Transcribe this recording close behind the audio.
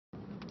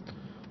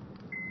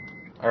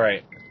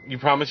Alright. You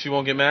promise you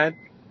won't get mad?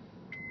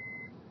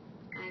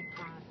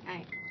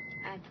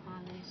 I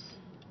promise.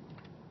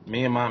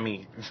 Me and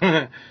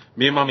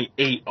Mommy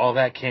ate all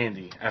that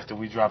candy after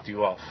we dropped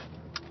you off.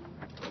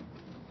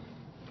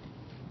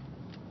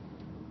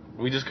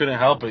 We just couldn't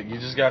help it. You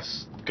just got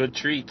good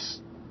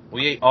treats.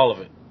 We ate all of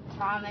it.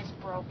 Promise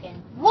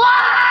broken.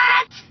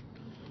 What?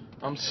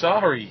 I'm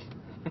sorry.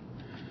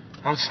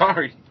 I'm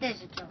sorry. This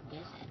is a joke,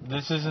 isn't it?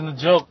 This isn't a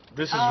joke.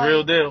 This is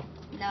real deal.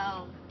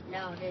 No,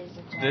 this is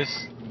a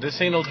joke.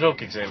 This ain't no joke,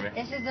 Xavier.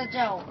 This is a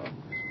joke.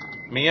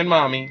 Me and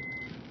Mommy,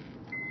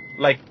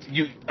 like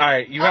you. All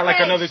right, you got like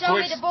another show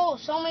twist. Me the bowl.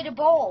 Show me the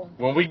bowl.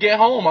 When we get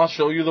home, I'll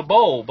show you the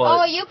bowl.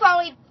 But you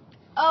probably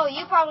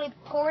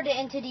poured it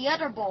into the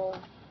other bowl.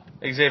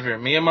 Xavier,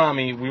 me and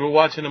Mommy, we were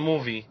watching a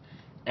movie,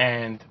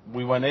 and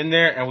we went in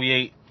there and we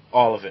ate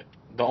all of it.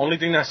 The only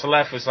thing that's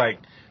left was like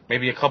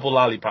maybe a couple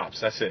lollipops.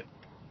 That's it.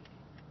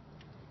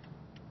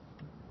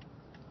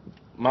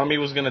 Mommy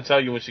was gonna tell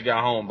you when she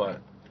got home, but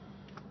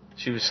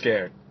she was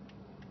scared.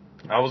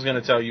 I was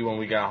gonna tell you when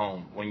we got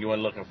home, when you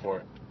went looking for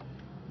it.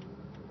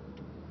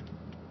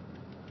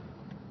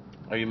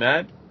 Are you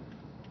mad?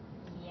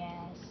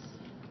 Yes.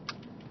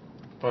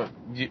 But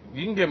you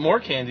can get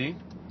more candy.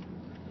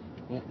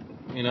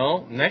 You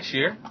know, next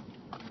year.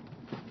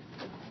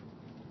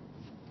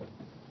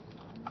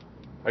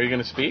 Are you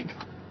gonna speak?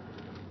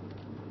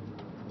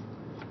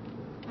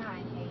 I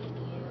hate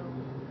you.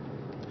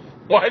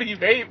 Why do you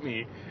hate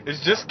me?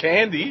 It's just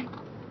candy.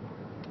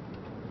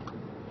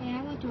 Hey,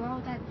 I went to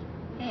all that.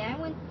 Hey,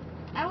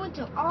 I went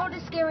to all the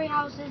scary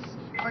houses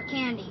for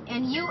candy,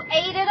 and you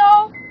ate it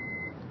all.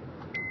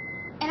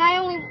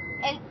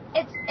 And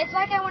it's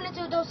like I went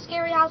into those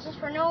scary houses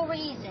for no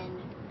reason.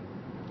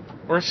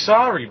 We're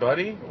sorry,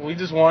 buddy. We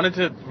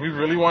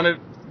really wanted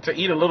to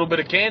eat a little bit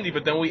of candy,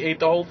 but then we ate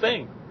the whole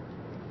thing.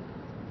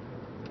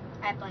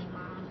 I blame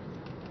Mom.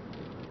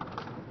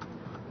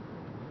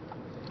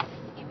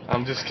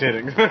 I'm just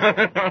kidding.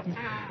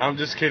 I'm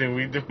just kidding.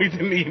 We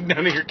didn't eat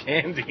none of your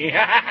candy.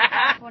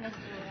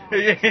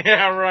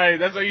 Yeah, right.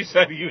 That's what you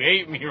said. You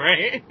hate me,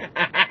 right?